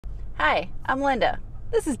Hi, I'm Linda.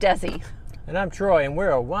 This is Desi. And I'm Troy, and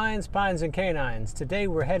we're Wines, Pines, and Canines. Today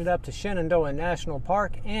we're headed up to Shenandoah National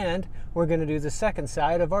Park, and we're going to do the second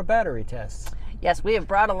side of our battery tests. Yes, we have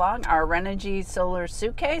brought along our Renogy Solar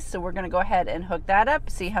Suitcase, so we're going to go ahead and hook that up,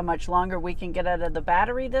 see how much longer we can get out of the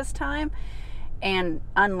battery this time. And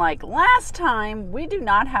unlike last time, we do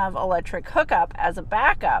not have electric hookup as a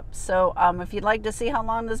backup. So if you'd like to see how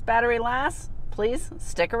long this battery lasts, please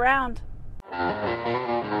stick around.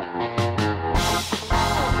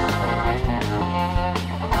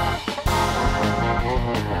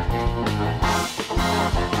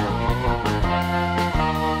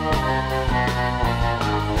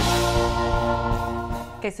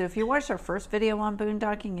 Okay, so if you watched our first video on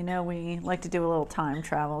boondocking, you know we like to do a little time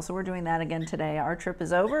travel. So we're doing that again today. Our trip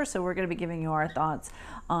is over, so we're going to be giving you our thoughts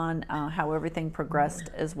on how everything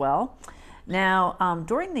progressed as well. Now,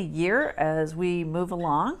 during the year, as we move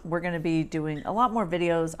along, we're going to be doing a lot more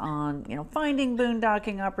videos on, finding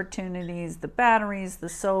boondocking opportunities, the batteries, the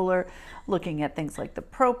solar, looking at things like the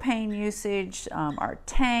propane usage, our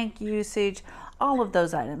tank usage, all of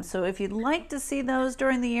those items. So if you'd like to see those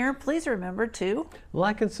during the year, please remember to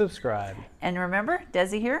like and subscribe. And remember,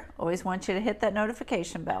 Desi here, always wants you to hit that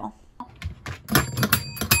notification bell.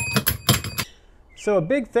 So a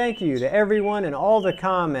big thank you to everyone and all the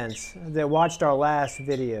comments that watched our last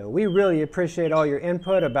video. We really appreciate all your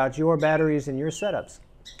input about your batteries and your setups.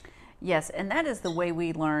 Yes, and that is the way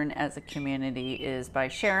we learn as a community, is by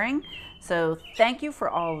sharing. So thank you for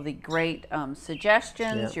all of the great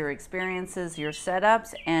suggestions, your experiences, your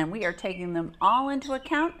setups, and we are taking them all into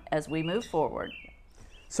account as we move forward.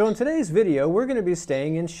 So in today's video, we're going to be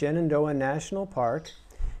staying in Shenandoah National Park,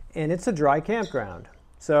 and it's a dry campground.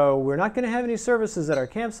 So we're not going to have any services at our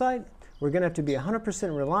campsite. We're going to have to be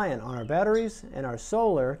 100% reliant on our batteries and our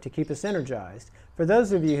solar to keep us energized. For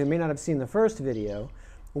those of you who may not have seen the first video,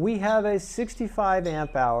 we have a 65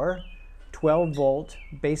 amp hour, 12 volt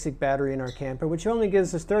basic battery in our camper, which only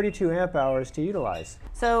gives us 32 amp hours to utilize.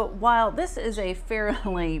 So while this is a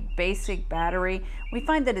fairly basic battery, we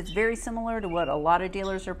find that it's very similar to what a lot of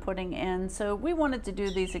dealers are putting in. So we wanted to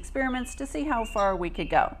do these experiments to see how far we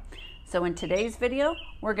could go. So in today's video,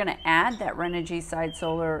 we're going to add that Renogy Side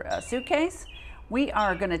Solar Suitcase. We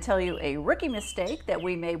are going to tell you a rookie mistake that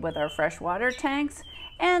we made with our freshwater tanks.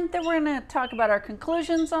 And then we're going to talk about our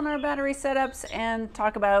conclusions on our battery setups and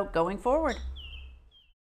talk about going forward.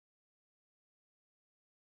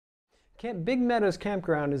 Big Meadows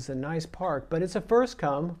Campground is a nice park, but it's a first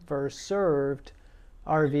come, first served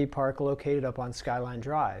RV park located up on Skyline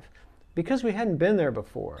Drive. Because we hadn't been there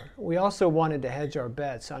before, we also wanted to hedge our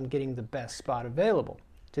bets on getting the best spot available.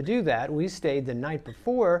 To do that, we stayed the night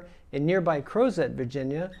before in nearby Crozet,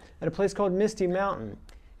 Virginia, at a place called Misty Mountain.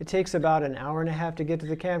 It takes about an hour and a half to get to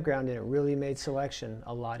the campground, and it really made selection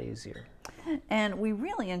a lot easier. And we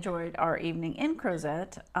really enjoyed our evening in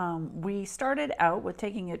Crozet. We started out with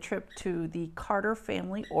taking a trip to the Carter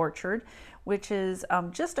Family Orchard, which is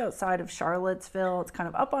just outside of Charlottesville. It's kind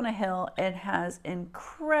of up on a hill. It has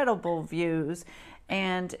incredible views,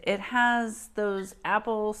 and it has those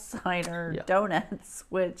apple cider donuts,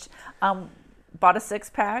 which bought a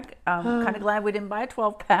 6-pack. Kind of glad we didn't buy a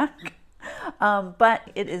 12-pack. But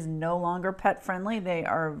it is no longer pet friendly. They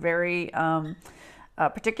are very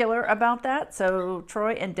particular about that. So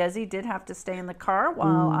Troy and Desi did have to stay in the car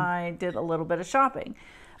while I did a little bit of shopping.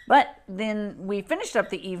 But then we finished up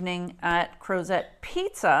the evening at Crozet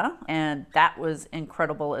Pizza, and that was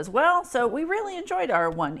incredible as well. So we really enjoyed our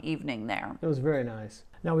one evening there. It was very nice.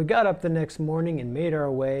 Now we got up the next morning and made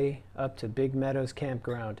our way up to Big Meadows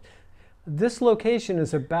Campground. This location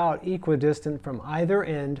is about equidistant from either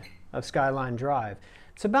end of Skyline Drive.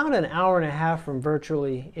 It's about an hour and a half from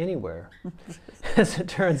virtually anywhere. As it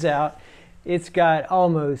turns out, it's got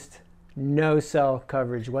almost no cell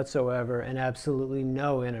coverage whatsoever and absolutely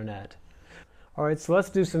no internet. All right, so let's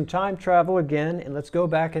do some time travel again, and let's go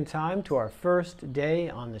back in time to our first day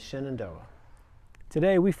on the Shenandoah.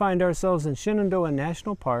 Today we find ourselves in Shenandoah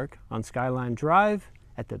National Park on Skyline Drive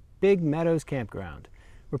at the Big Meadows Campground.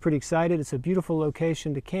 We're pretty excited. It's a beautiful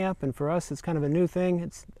location to camp, and for us it's kind of a new thing.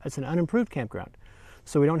 It's an unimproved campground.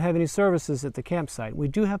 So we don't have any services at the campsite. We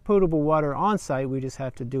do have potable water on site. We just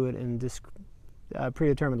have to do it in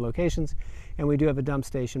predetermined locations, and we do have a dump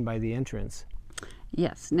station by the entrance.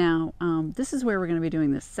 Yes, now this is where we're going to be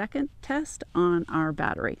doing the second test on our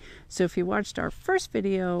battery. So if you watched our first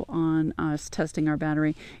video on us testing our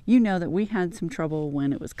battery, you know that we had some trouble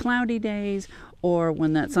when it was cloudy days or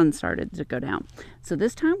when that sun started to go down. So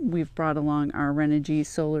this time we've brought along our Renogy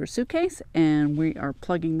Solar Suitcase, and we are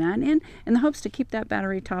plugging that in the hopes to keep that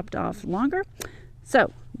battery topped off longer.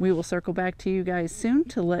 So We will circle back to you guys soon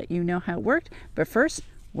to let you know how it worked. But first,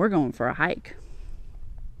 we're going for a hike.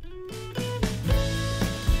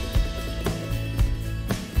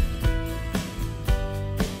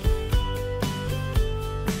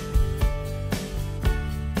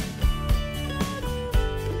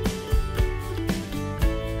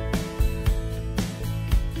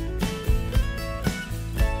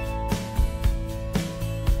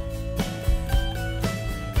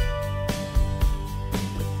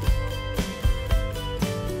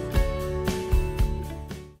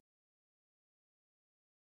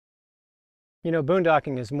 You know,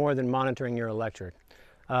 boondocking is more than monitoring your electric.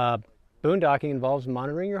 Boondocking involves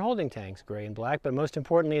monitoring your holding tanks, gray and black, but most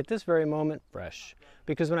importantly at this very moment, fresh.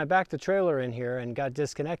 Because when I backed the trailer in here and got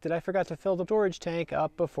disconnected, I forgot to fill the storage tank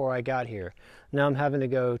up before I got here. Now I'm having to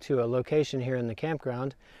go to a location here in the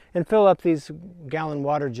campground and fill up these gallon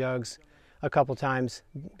water jugs a couple times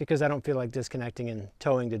because I don't feel like disconnecting and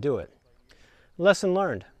towing to do it. Lesson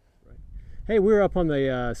learned. Hey, we're up on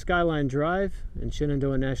the Skyline Drive in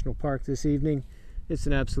Shenandoah National Park this evening. It's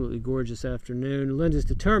an absolutely gorgeous afternoon. Linda's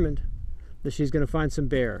determined that she's going to find some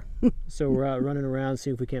bear. So we're out running around,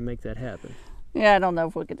 seeing if we can't make that happen. Yeah, I don't know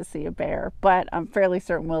if we'll get to see a bear, but I'm fairly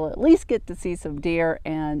certain we'll at least get to see some deer.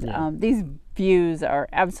 And these views are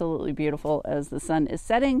absolutely beautiful as the sun is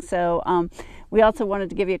setting. So we also wanted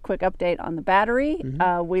to give you a quick update on the battery.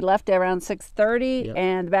 We left around 6:30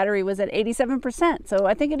 and the battery was at 87%. So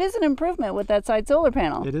I think it is an improvement with that side solar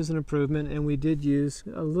panel. It is an improvement, and we did use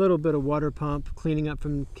a little bit of water pump cleaning up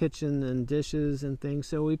from kitchen and dishes and things.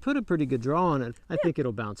 So we put a pretty good draw on it. I think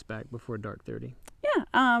it'll bounce back before dark 30.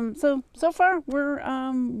 Yeah, so far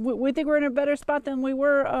we think we're in a better spot than we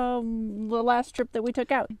were the last trip that we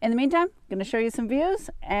took out. In the meantime, I'm going to show you some views,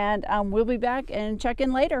 and we'll be back and check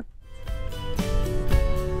in later.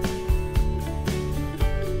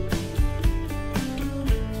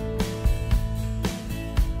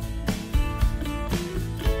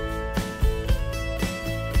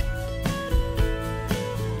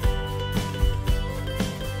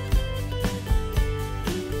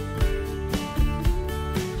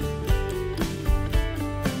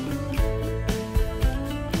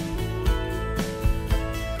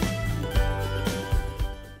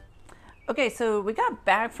 Okay, so we got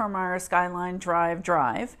back from our Skyline Drive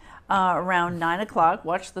around 9 o'clock,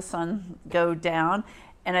 watched the sun go down.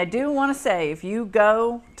 And I do want to say, if you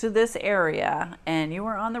go to this area and you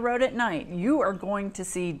are on the road at night, you are going to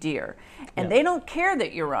see deer. And they don't care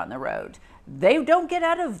that you're on the road. They don't get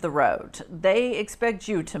out of the road. They expect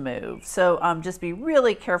you to move. So just be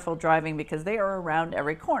really careful driving because they are around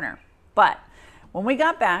every corner. But when we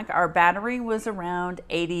got back, our battery was around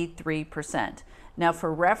 83%. Now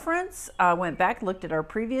for reference, I went back, looked at our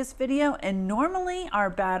previous video, and normally our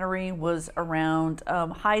battery was around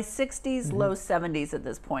high 60s, low 70s at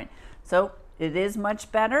this point. So it is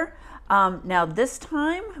much better. Now this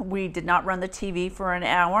time we did not run the TV for an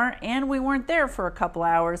hour and we weren't there for a couple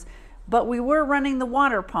hours, but we were running the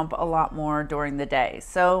water pump a lot more during the day.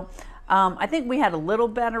 So I think we had a little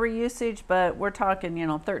battery usage, but we're talking,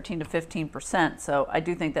 13 to 15%. So I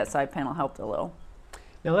do think that side panel helped a little.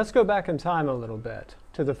 Now let's go back in time a little bit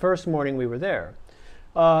to the first morning we were there.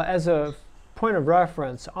 As a point of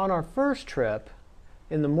reference, on our first trip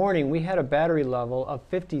in the morning we had a battery level of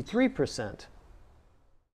 53%.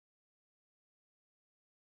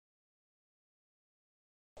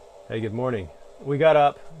 Hey, good morning. We got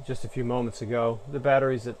up just a few moments ago. The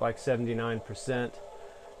battery's at like 79%.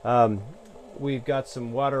 We've got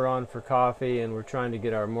some water on for coffee and we're trying to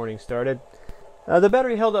get our morning started. The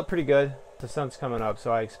battery held up pretty good. The sun's coming up,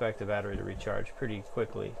 so I expect the battery to recharge pretty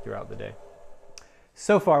quickly throughout the day.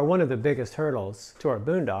 So far, one of the biggest hurdles to our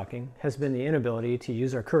boondocking has been the inability to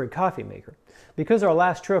use our Keurig coffee maker. Because our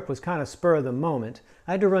last trip was kind of spur of the moment,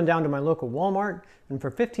 I had to run down to my local Walmart, and for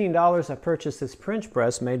 $15 I purchased this French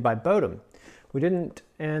press made by Bodum. We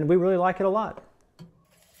really like it a lot.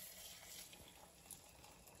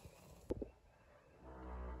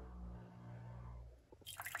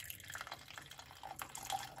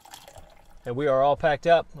 And we are all packed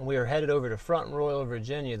up and we are headed over to Front Royal,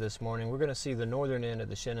 Virginia this morning. We're going to see the northern end of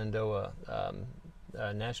the Shenandoah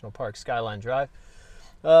National Park Skyline Drive.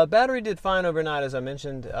 Battery did fine overnight, as I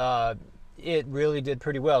mentioned. It really did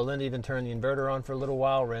pretty well. Linda even turned the inverter on for a little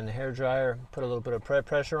while, ran the hairdryer, put a little bit of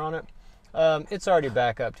pressure on it. It's already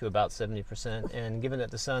back up to about 70%, and given that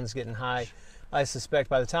the sun's getting high, I suspect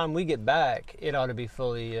by the time we get back, it ought to be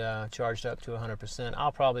fully charged up to 100%.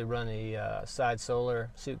 I'll probably run a side solar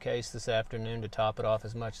suitcase this afternoon to top it off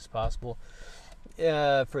as much as possible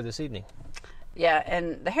for this evening. Yeah,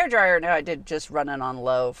 and the hairdryer now I did just run it on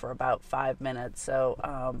low for about 5 minutes.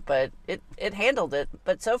 So, but it handled it.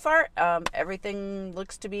 But so far, everything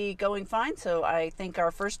looks to be going fine. So I think our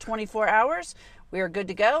first 24 hours, we are good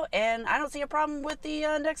to go. And I don't see a problem with the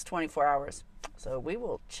next 24 hours. So we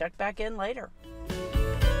will check back in later.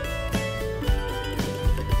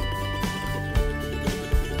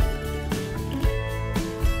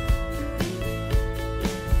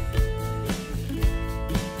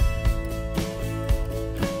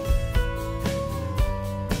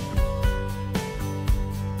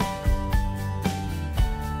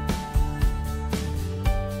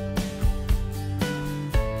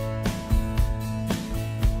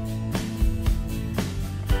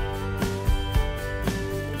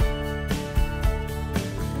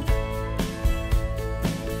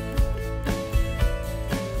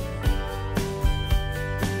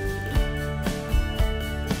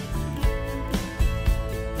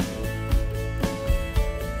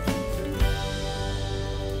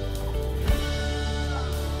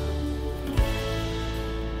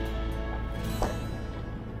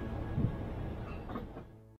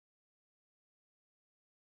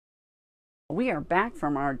 We are back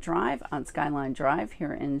from our drive on Skyline Drive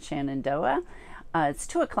here in Shenandoah. It's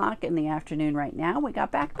 2 o'clock in the afternoon right now. We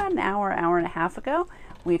got back about an hour and a half ago.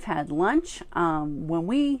 We've had lunch. When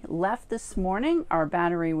we left this morning, our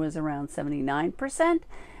battery was around 79%.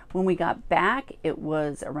 When we got back, it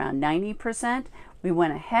was around 90%. We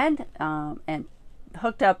went ahead and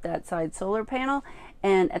hooked up that side solar panel.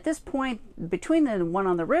 And at this point, between the one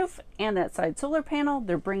on the roof and that side solar panel,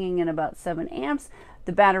 they're bringing in about 7 amps.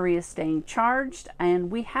 The battery is staying charged, and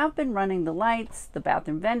we have been running the lights, the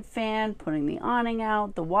bathroom vent fan, putting the awning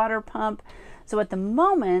out, the water pump. So at the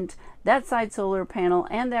moment, that side solar panel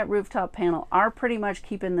and that rooftop panel are pretty much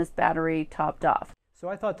keeping this battery topped off. So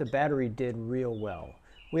I thought the battery did real well.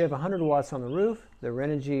 We have 100 watts on the roof. The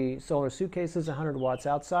Renogy Solar Suitcase is 100 watts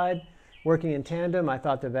outside. Working in tandem, I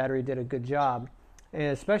thought the battery did a good job.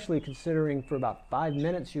 And especially considering for about 5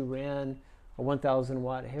 minutes you ran a 1,000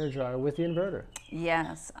 watt hairdryer with the inverter.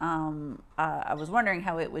 Yes, I was wondering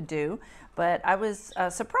how it would do, but I was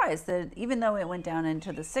surprised that even though it went down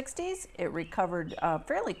into the 60s, it recovered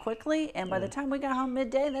fairly quickly, and by the time we got home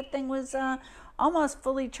midday, that thing was almost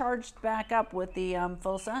fully charged back up with the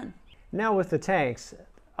full sun. Now with the tanks,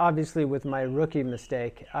 obviously with my rookie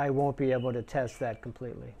mistake, I won't be able to test that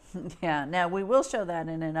completely. Yeah, now we will show that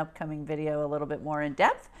in an upcoming video a little bit more in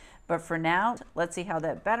depth, but for now, let's see how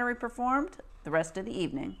that battery performed the rest of the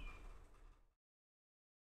evening.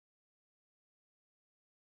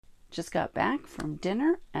 Just got back from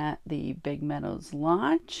dinner at the Big Meadows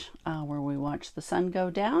Lodge where we watched the sun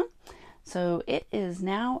go down. So it is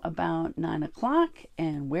now about 9 o'clock,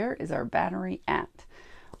 and where is our battery at?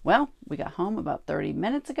 Well, we got home about 30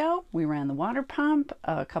 minutes ago. We ran the water pump,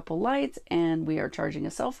 a couple lights, and we are charging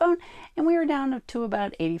a cell phone, and we are down to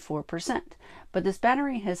about 84%. But this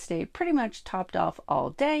battery has stayed pretty much topped off all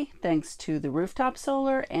day thanks to the rooftop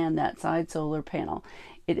solar and that side solar panel.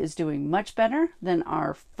 It is doing much better than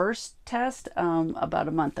our first test about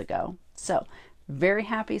a month ago. So very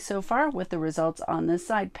happy so far with the results on this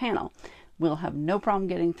side panel. We'll have no problem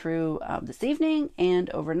getting through this evening and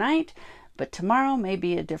overnight. But tomorrow may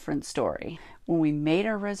be a different story. When we made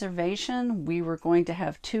our reservation, we were going to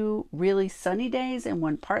have 2 really sunny days and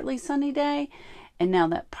 1 partly sunny day. And now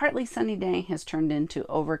that partly sunny day has turned into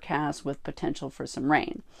overcast with potential for some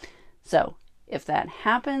rain. So if that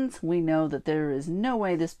happens, we know that there is no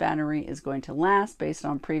way this battery is going to last based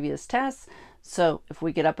on previous tests. So if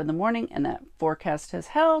we get up in the morning and that forecast has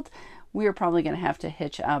held, we are probably going to have to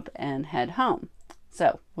hitch up and head home.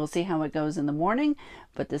 So we'll see how it goes in the morning,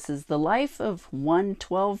 but this is the life of one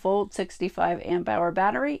 12-volt, 65 amp hour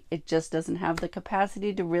battery. It just doesn't have the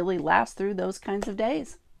capacity to really last through those kinds of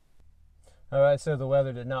days. All right, so the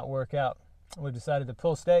weather did not work out. We decided to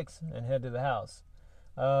pull stakes and head to the house.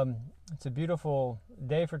 It's a beautiful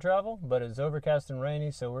day for travel, but it's overcast and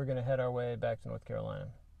rainy, so we're going to head our way back to North Carolina.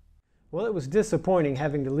 Well, it was disappointing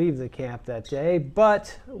having to leave the camp that day,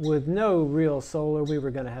 but with no real solar, we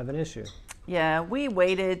were going to have an issue. Yeah, we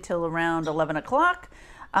waited till around 11 o'clock,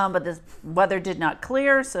 but the weather did not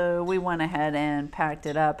clear, so we went ahead and packed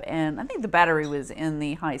it up. And I think the battery was in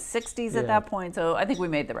the high 60s at that point, so I think we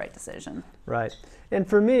made the right decision. Right. And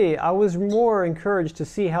for me, I was more encouraged to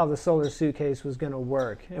see how the solar suitcase was going to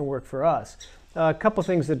work and work for us. A couple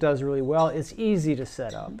things it does really well. It's easy to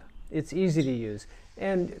set up. It's easy to use.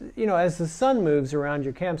 And, you know, as the sun moves around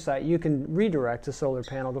your campsite, you can redirect the solar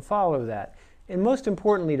panel to follow that. And most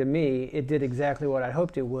importantly to me, it did exactly what I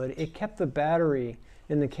hoped it would. It kept the battery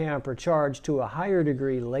in the camper charged to a higher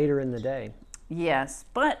degree later in the day. Yes,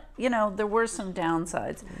 but you know, there were some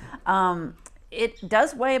downsides. It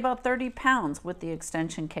does weigh about 30 pounds with the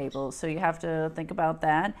extension cable, so you have to think about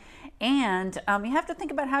that. And you have to think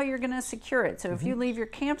about how you're going to secure it. So if you leave your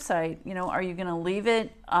campsite, you know, are you going to leave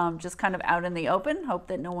it just kind of out in the open, hope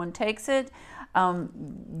that no one takes it?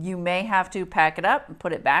 You may have to pack it up and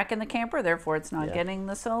put it back in the camper, therefore it's not getting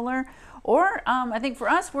the solar. Or I think for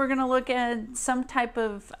us, we're going to look at some type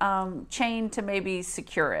of chain to maybe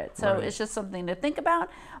secure it. So it's just something to think about.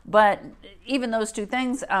 But even those two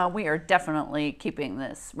things, we are definitely keeping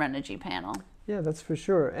this Renogy panel. Yeah, that's for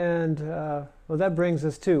sure. And well, that brings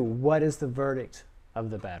us to, what is the verdict of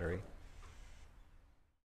the battery?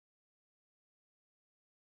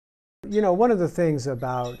 You know, one of the things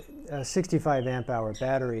about a 65 amp hour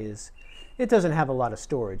battery is it doesn't have a lot of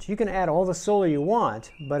storage. You can add all the solar you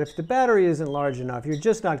want, but if the battery isn't large enough, you're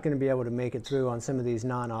just not going to be able to make it through on some of these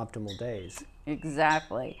non-optimal days.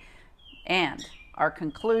 Exactly. And our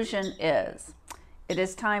conclusion is, it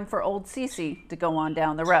is time for old Cece to go on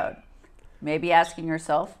down the road. Maybe asking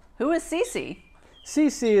yourself, who is Cece?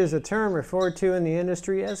 CC is a term referred to in the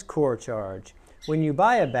industry as core charge. When you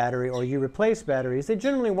buy a battery or you replace batteries, they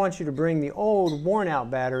generally want you to bring the old, worn-out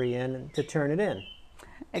battery in to turn it in.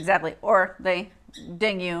 Exactly. Or they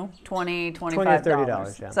ding you $20, $25. $20 or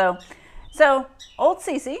 $30, yeah. So old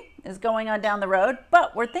Cece is going on down the road,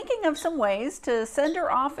 but we're thinking of some ways to send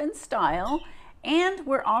her off in style. And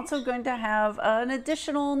we're also going to have an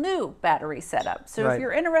additional new battery setup. So if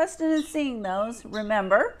you're interested in seeing those,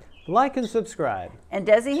 remember, like and subscribe. And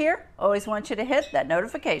Desi here always wants you to hit that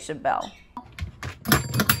notification bell.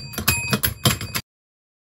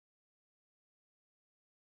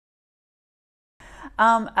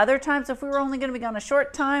 Other times, if we were only going to be gone a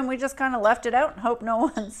short time, we just kind of left it out and hope no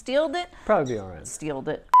one stealed it. Probably be all right. Stealed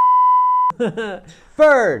it.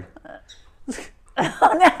 Bird!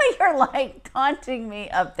 Oh, now you're like taunting me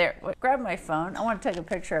up there. Grab my phone. I want to take a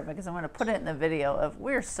picture of it because I want to put it in the video of,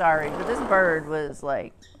 we're sorry, but this bird was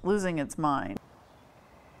like losing its mind.